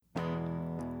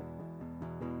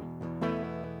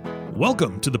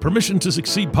Welcome to the Permission to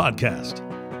Succeed podcast.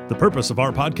 The purpose of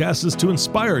our podcast is to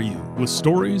inspire you with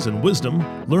stories and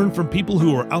wisdom learned from people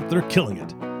who are out there killing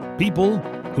it. People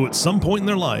who at some point in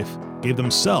their life gave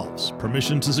themselves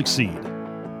permission to succeed.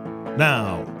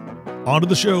 Now, on to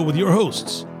the show with your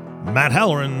hosts, Matt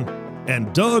Halloran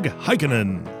and Doug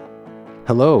Heikkinen.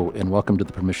 Hello, and welcome to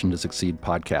the Permission to Succeed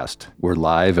podcast. We're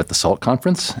live at the SALT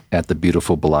conference at the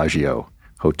beautiful Bellagio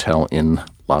Hotel in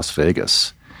Las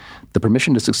Vegas. The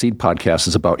Permission to Succeed podcast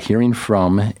is about hearing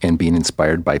from and being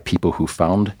inspired by people who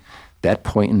found that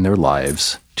point in their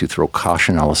lives to throw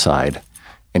caution all aside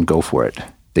and go for it.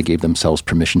 They gave themselves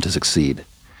permission to succeed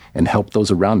and help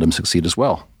those around them succeed as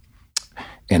well.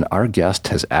 And our guest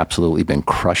has absolutely been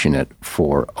crushing it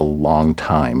for a long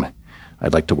time.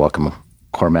 I'd like to welcome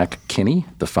Cormac Kinney,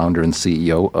 the founder and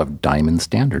CEO of Diamond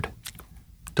Standard.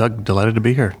 Doug, delighted to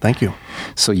be here. Thank you.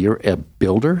 So you're a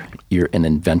builder, you're an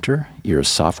inventor, you're a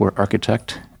software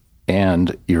architect,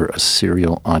 and you're a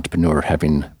serial entrepreneur,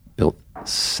 having built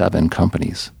 7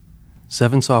 companies.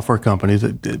 7 software companies.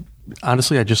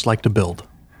 Honestly, I just like to build.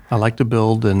 I like to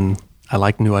build, and I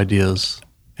like new ideas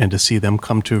and to see them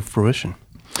come to fruition.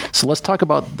 So let's talk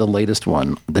about the latest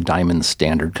one, the Diamond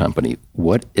Standard Company.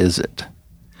 What is it?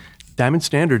 Diamond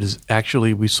Standard is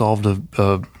actually, we solved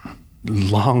a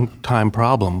long time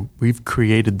problem. We've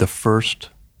created the first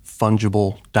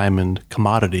fungible diamond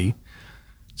commodity.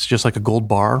 It's just like a gold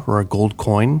bar or a gold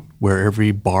coin, where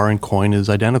every bar and coin is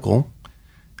identical.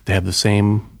 They have the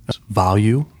same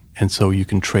value, and so you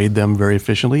can trade them very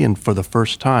efficiently. And for the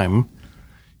first time,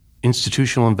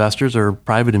 institutional investors or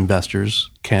private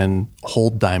investors can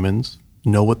hold diamonds,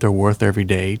 know what they're worth every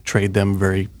day, trade them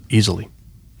very easily.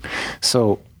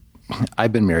 So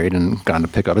I've been married and gone to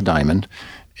pick out a diamond.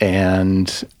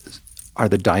 And are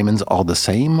the diamonds all the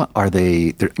same? Are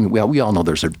they, well, we all know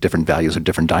there's different values of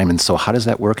different diamonds. So how does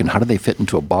that work, and how do they fit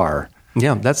into a bar?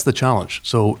 Yeah, that's the challenge.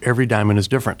 So every diamond is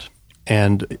different.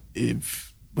 And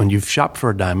when you've shopped for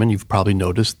a diamond, you've probably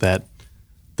noticed that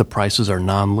the prices are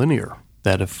non-linear.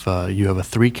 That if you have a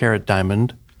 3-carat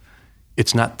diamond,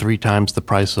 it's not 3 times the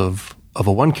price of a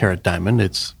 1-carat diamond.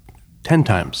 It's 10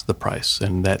 times the price.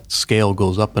 And that scale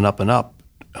goes up and up and up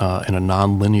in a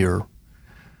non-linear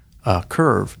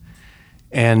curve.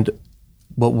 And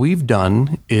what we've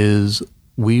done is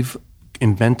we've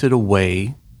invented a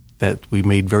way that we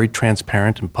made very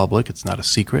transparent and public. It's not a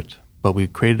secret, but we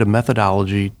created a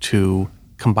methodology to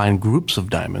combine groups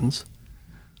of diamonds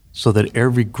so that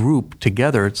every group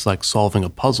together, it's like solving a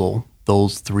puzzle.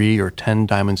 Those 3 or 10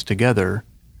 diamonds together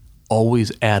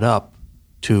always add up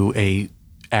to a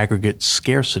aggregate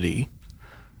scarcity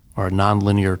or a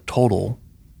nonlinear total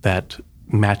that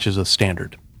matches a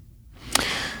standard.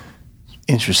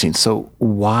 Interesting. So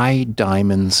why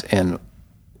diamonds, and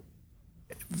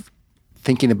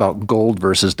thinking about gold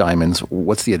versus diamonds,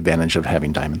 what's the advantage of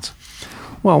having diamonds?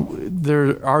 Well,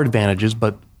 there are advantages,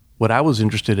 but what I was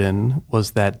interested in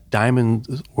was that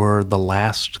diamonds were the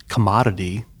last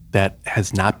commodity that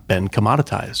has not been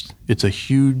commoditized. It's a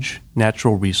huge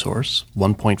natural resource,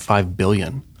 1.5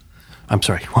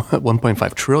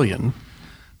 trillion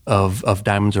of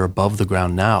diamonds are above the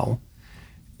ground now.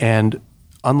 And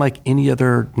unlike any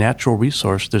other natural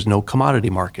resource, there's no commodity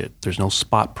market. There's no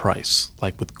spot price,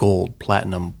 like with gold,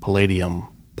 platinum, palladium,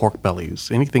 pork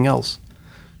bellies, anything else.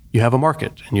 You have a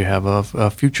market, and you have a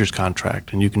futures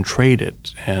contract, and you can trade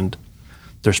it, and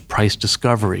there's price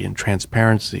discovery and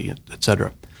transparency, et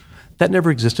cetera. That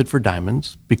never existed for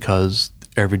diamonds because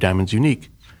every diamond's unique.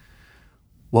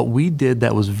 What we did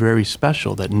that was very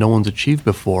special, that no one's achieved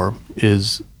before,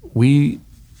 is we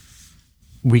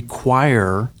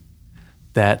require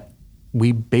that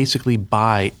we basically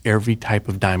buy every type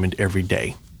of diamond every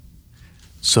day.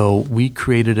 So we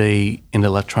created an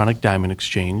electronic diamond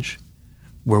exchange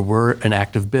where we're an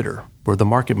active bidder. We're the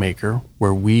market maker,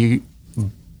 where we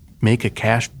make a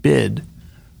cash bid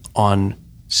on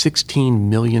 16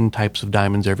 million types of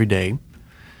diamonds every day.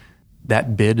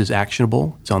 That bid is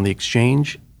actionable. It's on the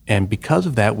exchange. And because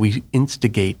of that, we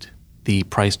instigate the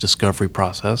price discovery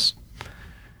process.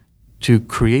 To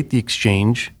create the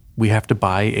exchange, we have to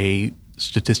buy a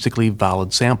statistically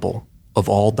valid sample of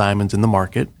all diamonds in the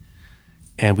market,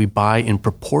 and we buy in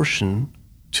proportion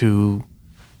to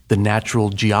the natural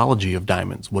geology of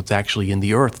diamonds, what's actually in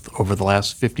the earth over the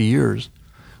last 50 years.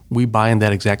 We buy in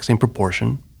that exact same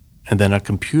proportion, and then a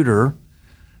computer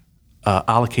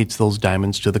allocates those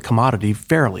diamonds to the commodity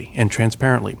fairly and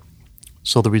transparently.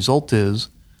 So the result is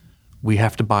we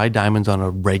have to buy diamonds on a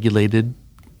regulated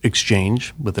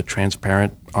exchange with a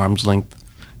transparent arm's length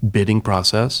bidding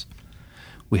process.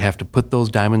 We have to put those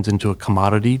diamonds into a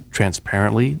commodity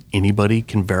transparently. Anybody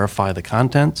can verify the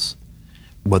contents.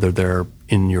 whether they're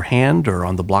in your hand or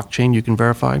on the blockchain you can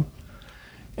verify.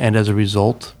 And as a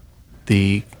result,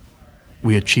 we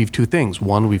achieve two things.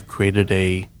 One, we've created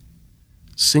a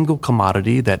single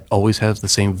commodity that always has the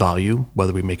same value,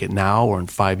 whether we make it now or in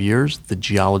 5 years. The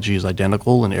geology is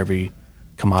identical in every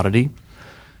commodity.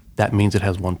 That means it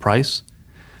has one price.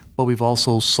 But we've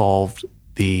also solved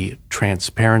the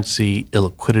transparency,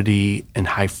 illiquidity, and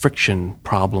high friction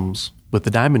problems with the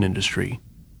diamond industry.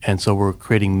 And so we're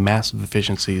creating massive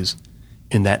efficiencies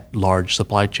in that large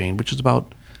supply chain, which is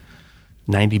about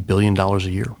 $90 billion a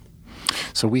year.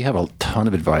 So we have a ton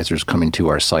of advisors coming to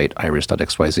our site,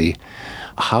 iris.xyz.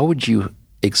 How would you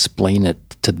explain it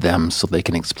to them so they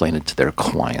can explain it to their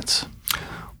clients?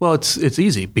 Well, it's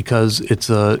easy because it's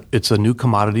a new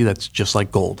commodity that's just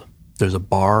like gold. There's a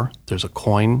bar, there's a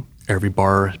coin. Every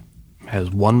bar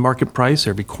has one market price.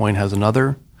 Every coin has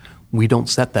another. We don't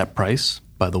set that price,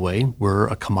 by the way. We're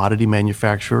a commodity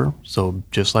manufacturer. So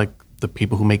just like the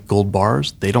people who make gold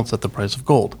bars, they don't set the price of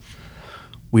gold.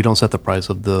 We don't set the price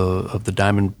of the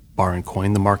diamond bar and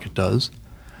coin. The market does.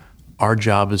 Our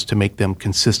job is to make them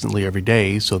consistently every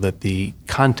day so that the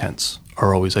contents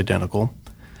are always identical.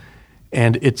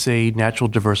 And it's a natural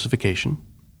diversification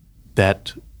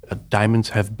that diamonds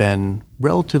have been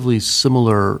relatively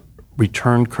similar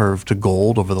return curve to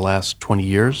gold over the last 20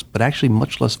 years, but actually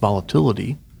much less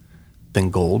volatility than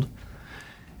gold.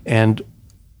 And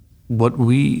when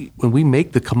we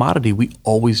make the commodity, we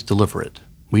always deliver it.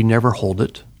 We never hold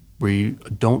it. We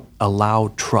don't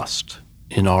allow trust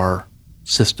in our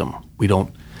system. We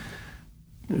don't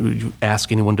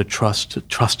ask anyone to trust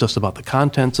us about the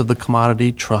contents of the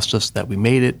commodity, trust us that we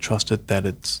made it, trust it that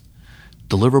it's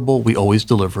deliverable. We always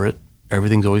deliver it.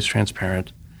 Everything's always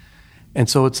transparent. And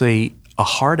so it's a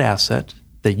hard asset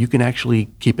that you can actually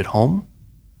keep at home,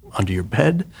 under your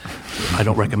bed. I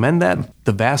don't recommend that.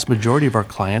 The vast majority of our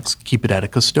clients keep it at a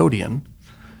custodian.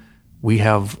 We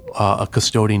have a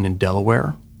custodian in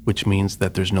Delaware, which means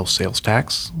that there's no sales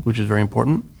tax, which is very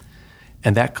important.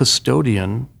 And that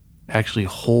custodian actually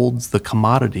holds the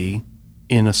commodity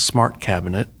in a smart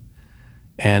cabinet.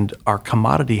 And our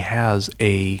commodity has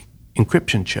a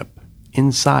encryption chip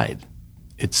inside.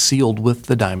 It's sealed with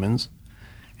the diamonds,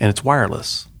 and it's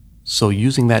wireless. So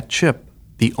using that chip,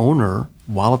 the owner,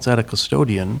 while it's at a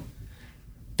custodian,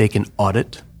 they can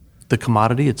audit the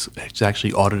commodity. It's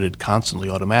actually audited constantly,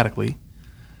 automatically.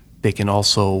 They can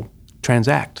also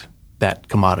transact that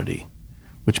commodity,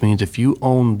 which means if you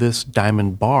own this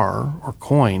diamond bar or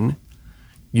coin,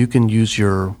 you can use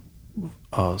your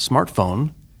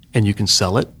smartphone and you can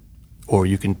sell it, or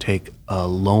you can take a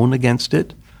loan against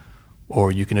it,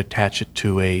 or you can attach it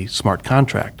to a smart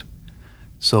contract.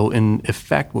 So in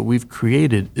effect, what we've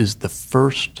created is the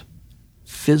first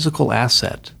physical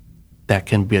asset that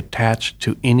can be attached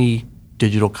to any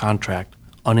digital contract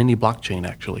on any blockchain,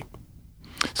 actually.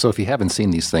 So if you haven't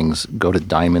seen these things, go to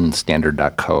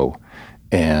diamondstandard.co,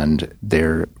 and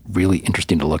they're really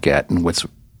interesting to look at. And what's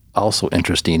also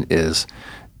interesting is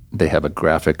they have a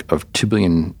graphic of $2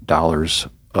 billion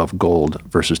of gold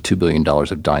versus $2 billion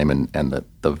of diamond, and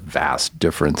the vast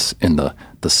difference in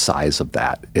the size of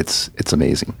that. It's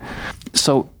amazing.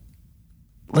 So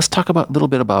let's talk a little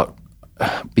bit about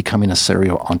becoming a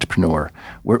serial entrepreneur.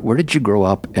 Where did you grow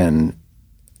up, and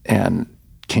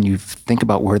can you think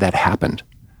about where that happened?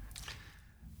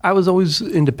 I was always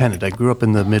independent. I grew up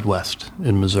in the Midwest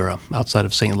in Missouri, outside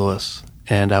of St. Louis,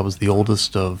 and I am the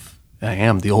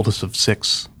oldest of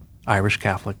 6 Irish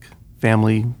Catholic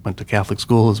family. Went to Catholic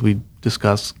school, as we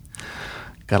discussed.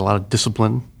 Got a lot of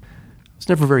discipline. I was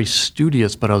never very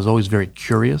studious, but I was always very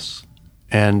curious.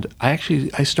 And I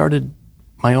started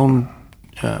my own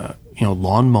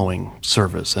lawn mowing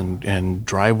service and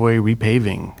driveway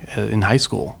repaving in high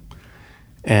school.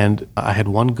 And I had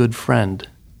one good friend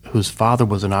whose father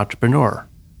was an entrepreneur.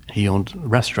 He owned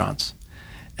restaurants.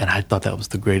 And I thought that was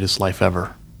the greatest life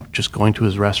ever. Just going to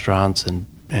his restaurants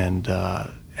and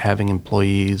having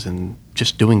employees and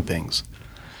just doing things.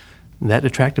 And that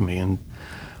attracted me. And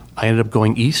I ended up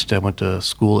going east. I went to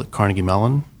school at Carnegie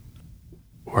Mellon,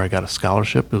 where I got a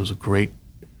scholarship. It was a great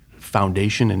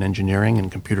foundation in engineering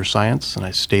and computer science, and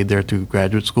I stayed there through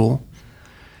graduate school.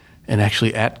 And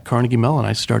actually at Carnegie Mellon,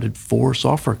 I started 3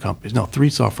 software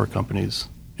companies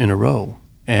in a row,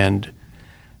 and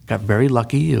got very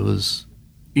lucky. It was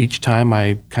each time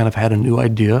I kind of had a new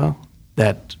idea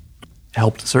that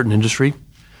helped a certain industry,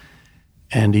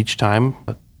 and each time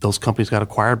those companies got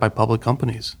acquired by public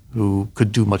companies who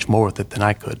could do much more with it than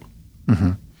I could.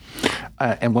 Mm-hmm.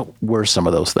 And what were some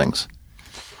of those things?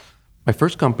 My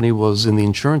first company was in the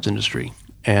insurance industry,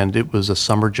 and it was a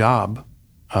summer job,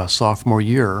 sophomore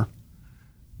year.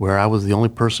 where I was the only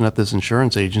person at this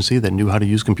insurance agency that knew how to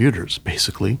use computers,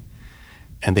 basically.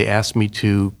 And they asked me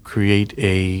to create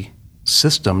a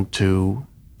system to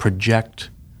project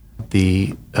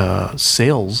the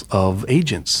sales of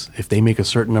agents. If they make a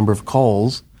certain number of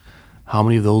calls, how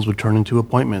many of those would turn into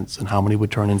appointments and how many would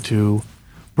turn into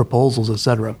proposals, et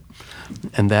cetera.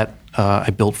 And that I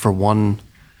built for one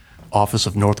office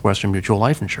of Northwestern Mutual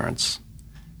Life Insurance.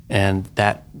 And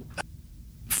that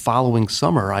following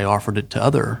summer, I offered it to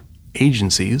other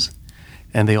agencies,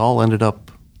 and they all ended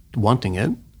up wanting it.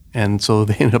 And so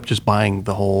they ended up just buying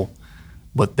the whole,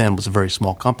 what then was a very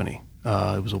small company.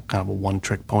 It was kind of a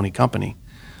one-trick pony company.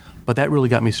 But that really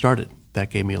got me started.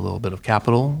 That gave me a little bit of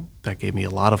capital. That gave me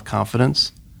a lot of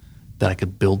confidence that I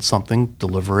could build something,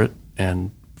 deliver it,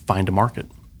 and find a market.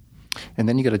 And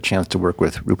then you got a chance to work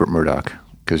with Rupert Murdoch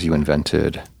because you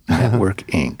invented Network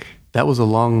Inc. That was a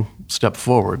long step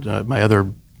forward.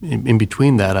 In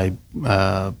between that,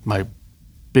 my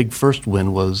big first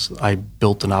win was I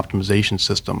built an optimization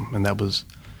system, and that was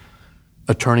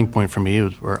a turning point for me. It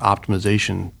was where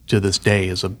optimization to this day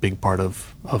is a big part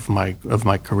of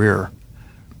my career.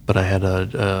 But I had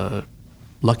a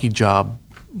lucky job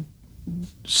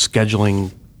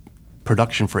scheduling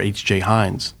production for H.J.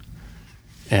 Heinz,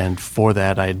 and for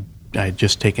that I had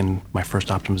just taken my first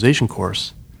optimization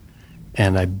course,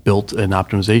 and I built an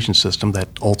optimization system that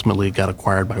ultimately got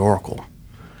acquired by Oracle.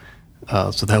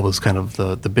 So that was kind of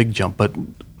the big jump. But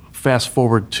fast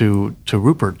forward to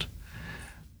Rupert,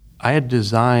 I had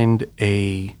designed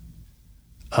it's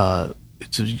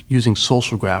using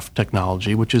social graph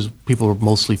technology, which is, people are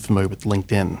mostly familiar with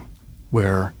LinkedIn,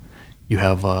 where you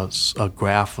have a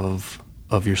graph of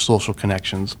your social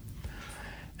connections.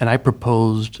 And I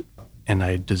proposed, and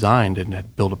I designed and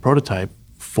had built a prototype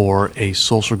for a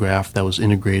social graph that was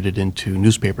integrated into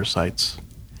newspaper sites,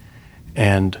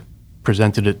 and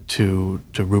presented it to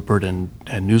Rupert and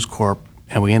News Corp,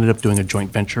 and we ended up doing a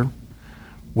joint venture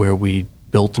where we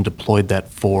built and deployed that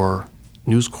for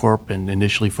News Corp and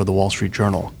initially for the Wall Street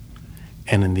Journal.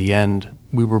 And in the end,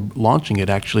 we were launching it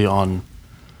actually on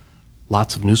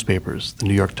lots of newspapers, the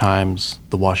New York Times,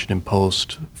 the Washington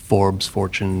Post, Forbes,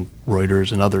 Fortune,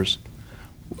 Reuters, and others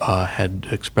had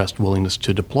expressed willingness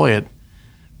to deploy it,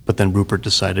 but then Rupert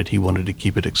decided he wanted to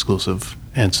keep it exclusive,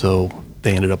 and so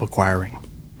they ended up acquiring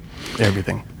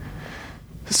everything.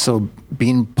 So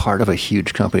being part of a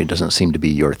huge company doesn't seem to be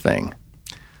your thing.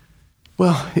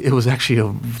 Well, it was actually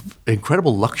an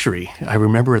incredible luxury. I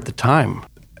remember at the time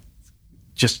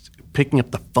just picking up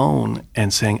the phone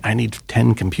and saying, I need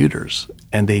 10 computers,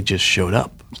 and they just showed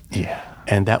up. Yeah.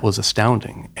 And that was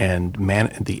astounding. And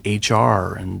the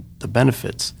HR and the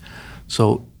benefits.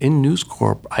 So in News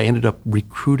Corp, I ended up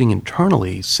recruiting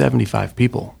internally 75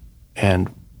 people,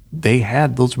 and they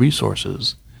had those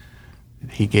resources.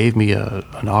 He gave me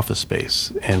an office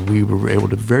space, and we were able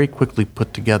to very quickly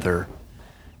put together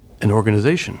an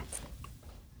organization.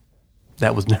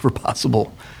 That was never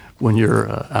possible when you're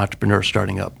an entrepreneur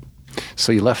starting up.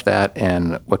 So you left that,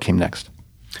 and what came next?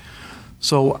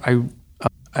 So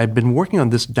I'd been working on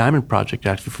this diamond project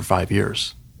actually for 5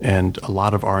 years, and a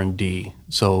lot of R&D.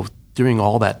 So during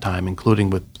all that time,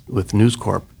 including with News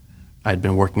Corp, I'd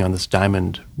been working on this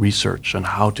diamond research on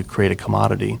how to create a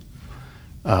commodity.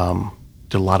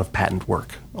 Did a lot of patent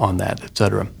work on that, et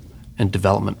cetera, and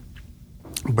development.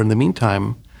 But in the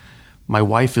meantime, my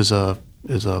wife is a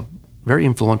very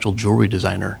influential jewelry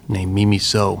designer named Mimi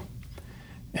So,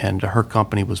 and her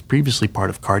company was previously part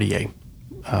of Cartier.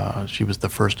 She was the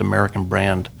first American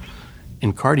brand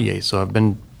in Cartier. So I've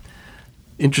been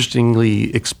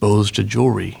interestingly exposed to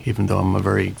jewelry, even though I'm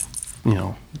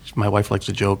my wife likes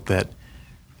to joke that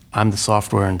I'm the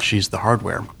software and she's the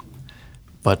hardware.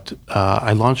 But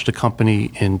I launched a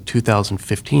company in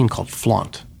 2015 called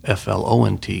Flaunt,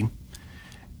 F-L-O-N-T,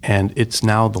 and it's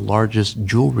now the largest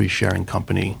jewelry sharing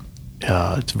company.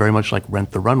 It's very much like Rent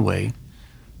the Runway,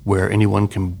 where anyone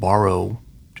can borrow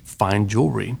fine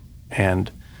jewelry,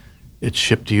 and it's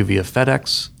shipped to you via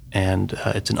FedEx, and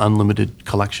it's an unlimited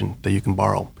collection that you can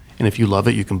borrow. And if you love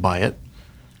it, you can buy it.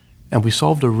 And we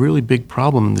solved a really big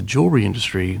problem in the jewelry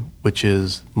industry, which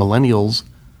is millennials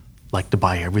like to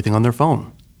buy everything on their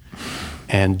phone.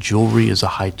 And jewelry is a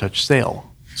high-touch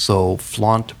sale. So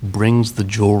Flaunt brings the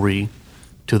jewelry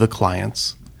to the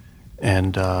clients,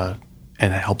 and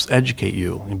it helps educate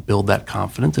you and build that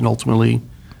confidence. And ultimately,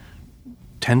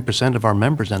 10% of our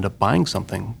members end up buying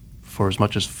something for as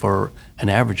much as for an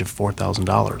average of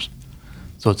 $4,000.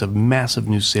 So it's a massive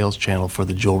new sales channel for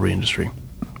the jewelry industry.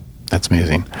 That's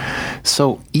amazing.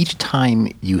 So each time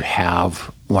you have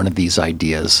one of these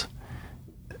ideas,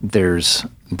 there's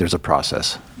a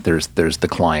process. There's the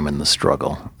climb and the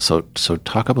struggle. So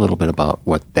talk a little bit about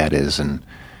what that is and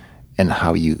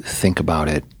how you think about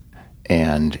it,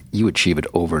 and you achieve it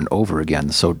over and over again.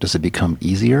 So does it become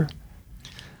easier?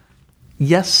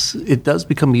 Yes, it does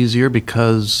become easier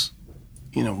because,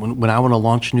 when I want to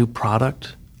launch a new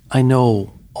product, I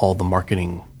know all the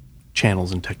marketing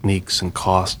channels and techniques and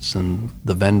costs and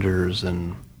the vendors,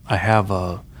 and I have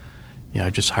I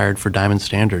just hired for Diamond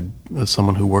Standard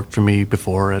someone who worked for me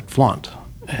before at Flaunt.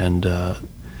 And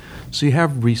so you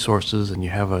have resources and you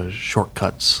have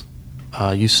shortcuts.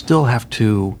 You still have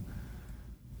to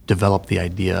develop the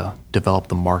idea, develop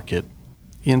the market.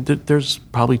 And there's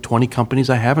probably 20 companies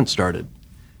I haven't started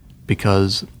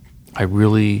because I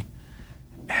really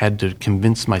had to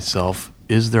convince myself,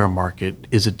 is there a market?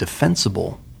 Is it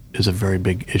defensible? Is a very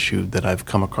big issue that I've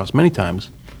come across many times,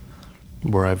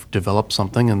 where I've developed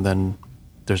something and then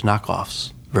there's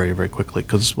knockoffs very, very quickly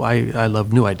because I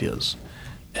love new ideas.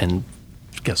 And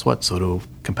guess what? So do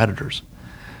competitors.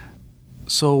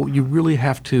 So you really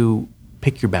have to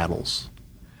pick your battles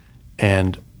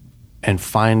and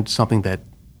find something that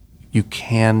you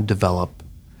can develop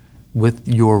with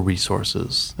your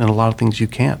resources. And a lot of things you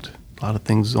can't. A lot of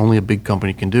things only a big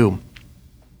company can do.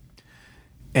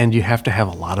 And you have to have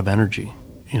a lot of energy.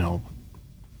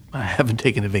 I haven't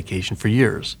taken a vacation for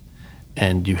years,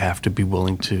 and you have to be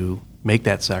willing to make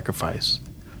that sacrifice.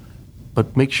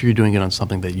 But make sure you're doing it on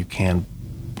something that you can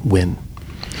win.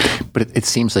 But it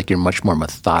seems like you're much more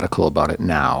methodical about it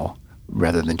now,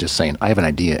 rather than just saying, I have an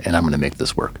idea and I'm going to make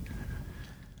this work.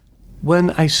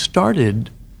 When I started,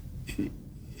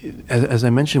 as I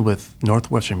mentioned, with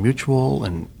Northwestern Mutual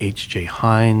and H.J.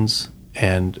 Heinz,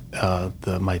 and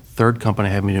my third company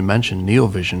I haven't even mentioned,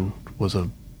 NeoVision, was a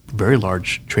very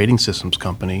large trading systems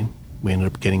company. We ended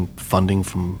up getting funding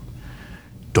from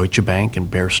Deutsche Bank and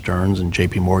Bear Stearns and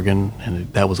J.P. Morgan,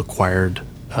 and that was acquired.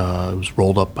 It was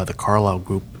rolled up by the Carlyle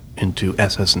Group into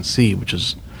SS&C, which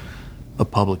is a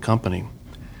public company.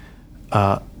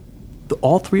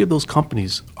 All three of those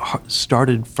companies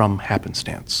started from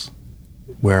happenstance,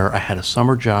 where I had a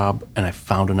summer job and I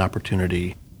found an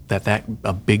opportunity that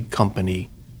a big company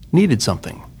needed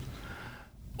something.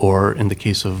 Or in the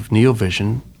case of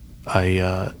NeoVision,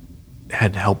 I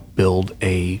had helped build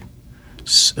a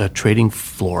trading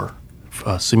floor,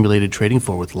 a simulated trading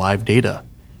floor with live data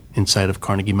inside of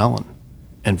Carnegie Mellon.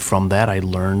 And from that, I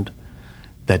learned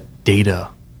that data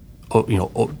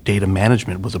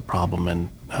management was a problem, and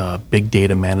big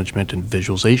data management and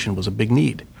visualization was a big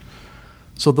need.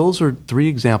 So those are three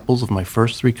examples of my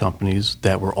first three companies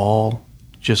that were all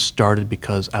just started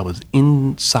because I was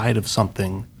inside of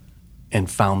something and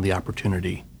found the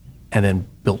opportunity and then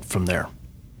built from there.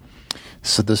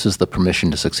 So this is the Permission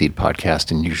to Succeed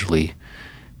podcast, and usually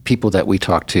people that we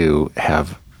talk to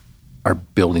are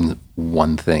building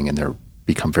one thing and they're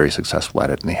become very successful at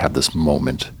it, and they have this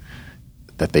moment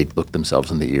that they look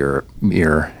themselves in the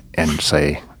mirror and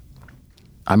say,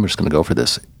 I'm just going to go for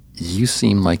this. You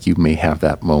seem like you may have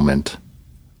that moment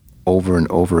over and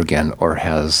over again, or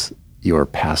has your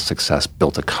past success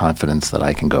built a confidence that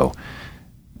I can go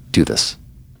do this?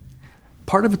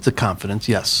 Part of it's a confidence,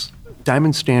 yes.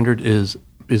 Diamond Standard is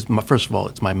first of all,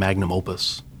 it's my magnum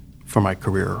opus for my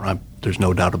career. There's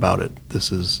no doubt about it.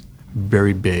 This is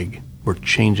very big. We're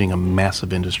changing a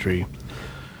massive industry.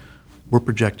 We're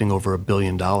projecting over $1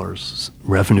 billion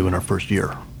revenue in our first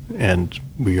year, and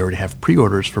we already have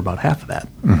pre-orders for about half of that.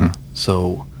 Mm-hmm.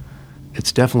 So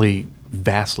it's definitely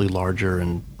vastly larger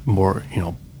and more,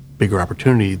 bigger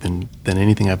opportunity than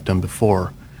anything I've done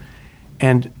before.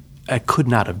 And I could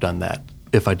not have done that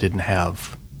if I didn't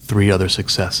have three other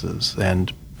successes.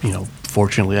 And,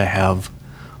 fortunately I have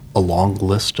a long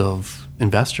list of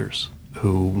investors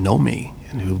who know me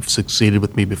and who've succeeded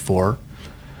with me before.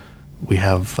 We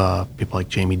have people like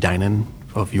Jamie Dinan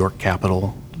of York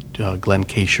Capital, Glenn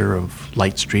Kasher of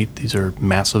Light Street. These are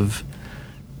massive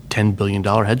 $10 billion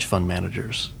hedge fund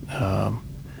managers. And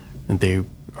they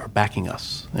are backing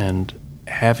us. And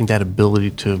having that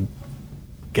ability to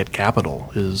get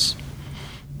capital is,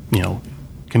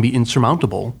 can be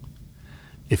insurmountable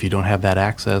if you don't have that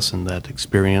access and that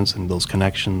experience and those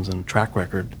connections and track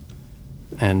record.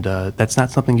 And that's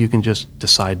not something you can just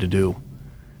decide to do.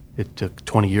 It took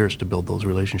 20 years to build those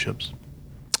relationships.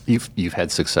 You've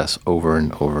had success over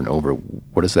and over and over.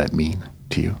 What does that mean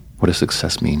to you? What does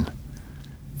success mean?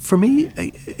 For me,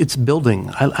 it's building.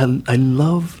 I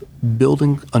love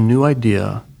building a new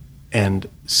idea and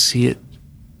see it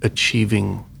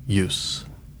achieving use.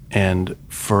 And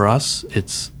for us,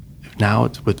 it's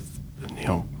with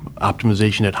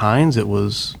optimization at Heinz. It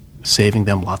was saving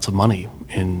them lots of money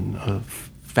in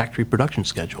factory production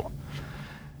schedule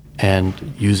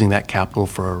and using that capital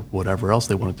for whatever else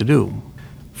they wanted to do.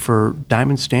 For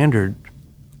Diamond Standard,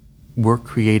 we're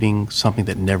creating something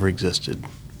that never existed,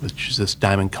 which is this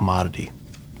diamond commodity.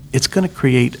 It's going to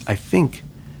create, I think,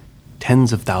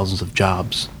 tens of thousands of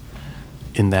jobs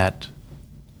in that,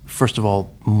 first of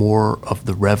all, more of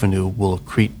the revenue will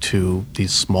accrete to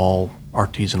these small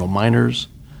artisanal miners,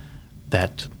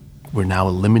 that we're now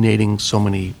eliminating so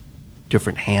many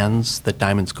different hands that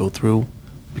diamonds go through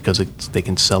because they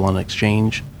can sell on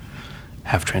exchange,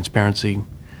 have transparency.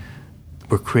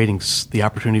 We're creating the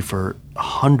opportunity for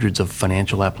hundreds of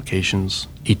financial applications,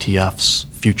 ETFs,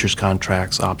 futures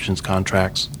contracts, options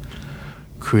contracts,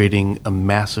 creating a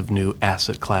massive new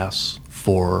asset class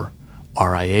for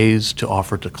RIAs to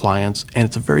offer to clients, and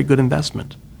it's a very good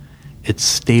investment. It's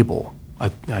stable.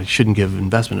 I shouldn't give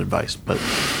investment advice, but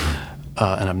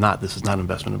and I'm not. This is not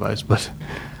investment advice, but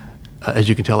as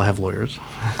you can tell, I have lawyers.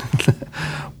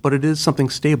 But it is something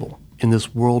stable in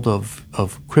this world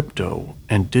of crypto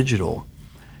and digital.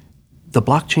 The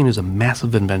blockchain is a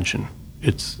massive invention.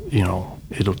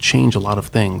 It'll change a lot of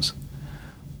things,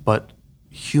 but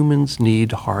humans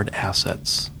need hard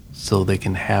assets so they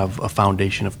can have a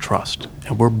foundation of trust,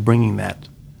 and we're bringing that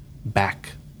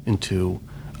back into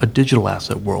a digital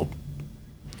asset world.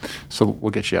 So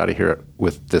we'll get you out of here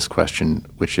with this question,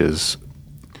 which is,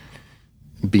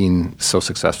 being so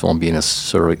successful and being a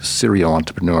serial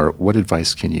entrepreneur, what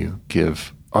advice can you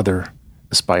give other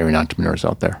aspiring entrepreneurs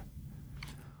out there?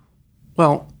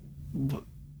 Well,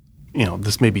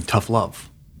 this may be tough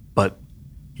love, but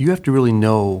you have to really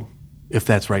know if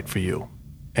that's right for you.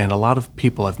 And a lot of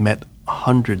people, I've met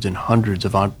hundreds and hundreds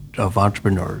of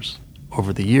entrepreneurs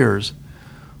over the years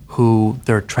who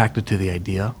they're attracted to the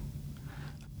idea.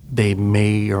 They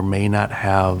may or may not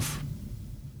have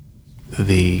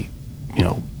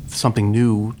something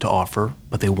new to offer,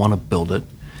 but they want to build it.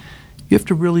 You have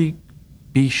to really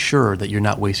be sure that you're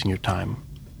not wasting your time.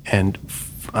 And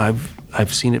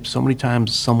I've seen it so many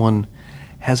times. Someone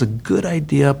has a good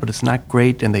idea, but it's not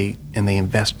great, and they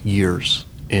invest years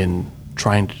in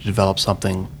trying to develop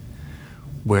something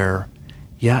where,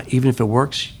 even if it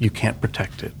works, you can't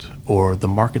protect it, or the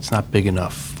market's not big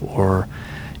enough, or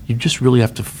you just really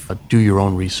have to do your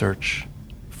own research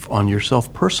on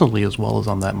yourself personally as well as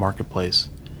on that marketplace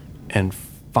and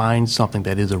find something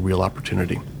that is a real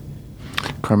opportunity.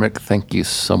 Cormac, thank you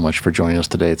so much for joining us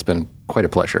today. It's been quite a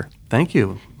pleasure. Thank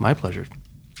you. My pleasure.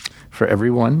 For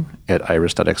everyone at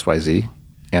Iris.xyz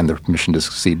and the Permission to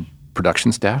Succeed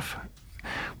production staff,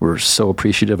 we're so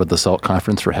appreciative of the SALT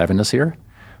Conference for having us here.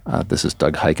 This is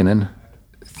Doug Heikkinen.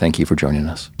 Thank you for joining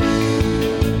us.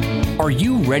 Are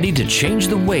you ready to change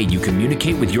the way you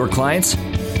communicate with your clients?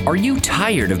 Are you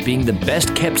tired of being the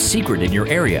best kept secret in your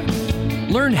area?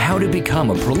 Learn how to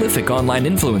become a prolific online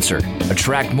influencer,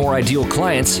 attract more ideal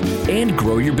clients, and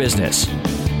grow your business.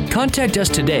 Contact us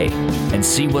today and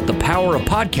see what the power of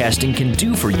podcasting can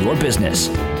do for your business.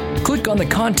 Click on the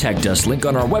Contact Us link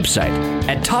on our website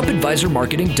at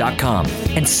topadvisormarketing.com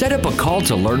and set up a call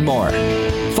to learn more.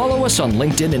 Follow us on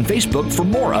LinkedIn and Facebook for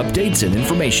more updates and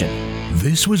information.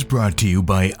 This was brought to you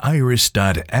by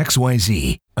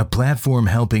Iris.xyz, a platform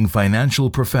helping financial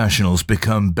professionals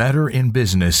become better in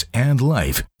business and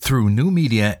life through new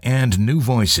media and new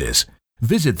voices.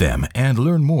 Visit them and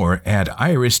learn more at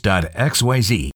Iris.xyz.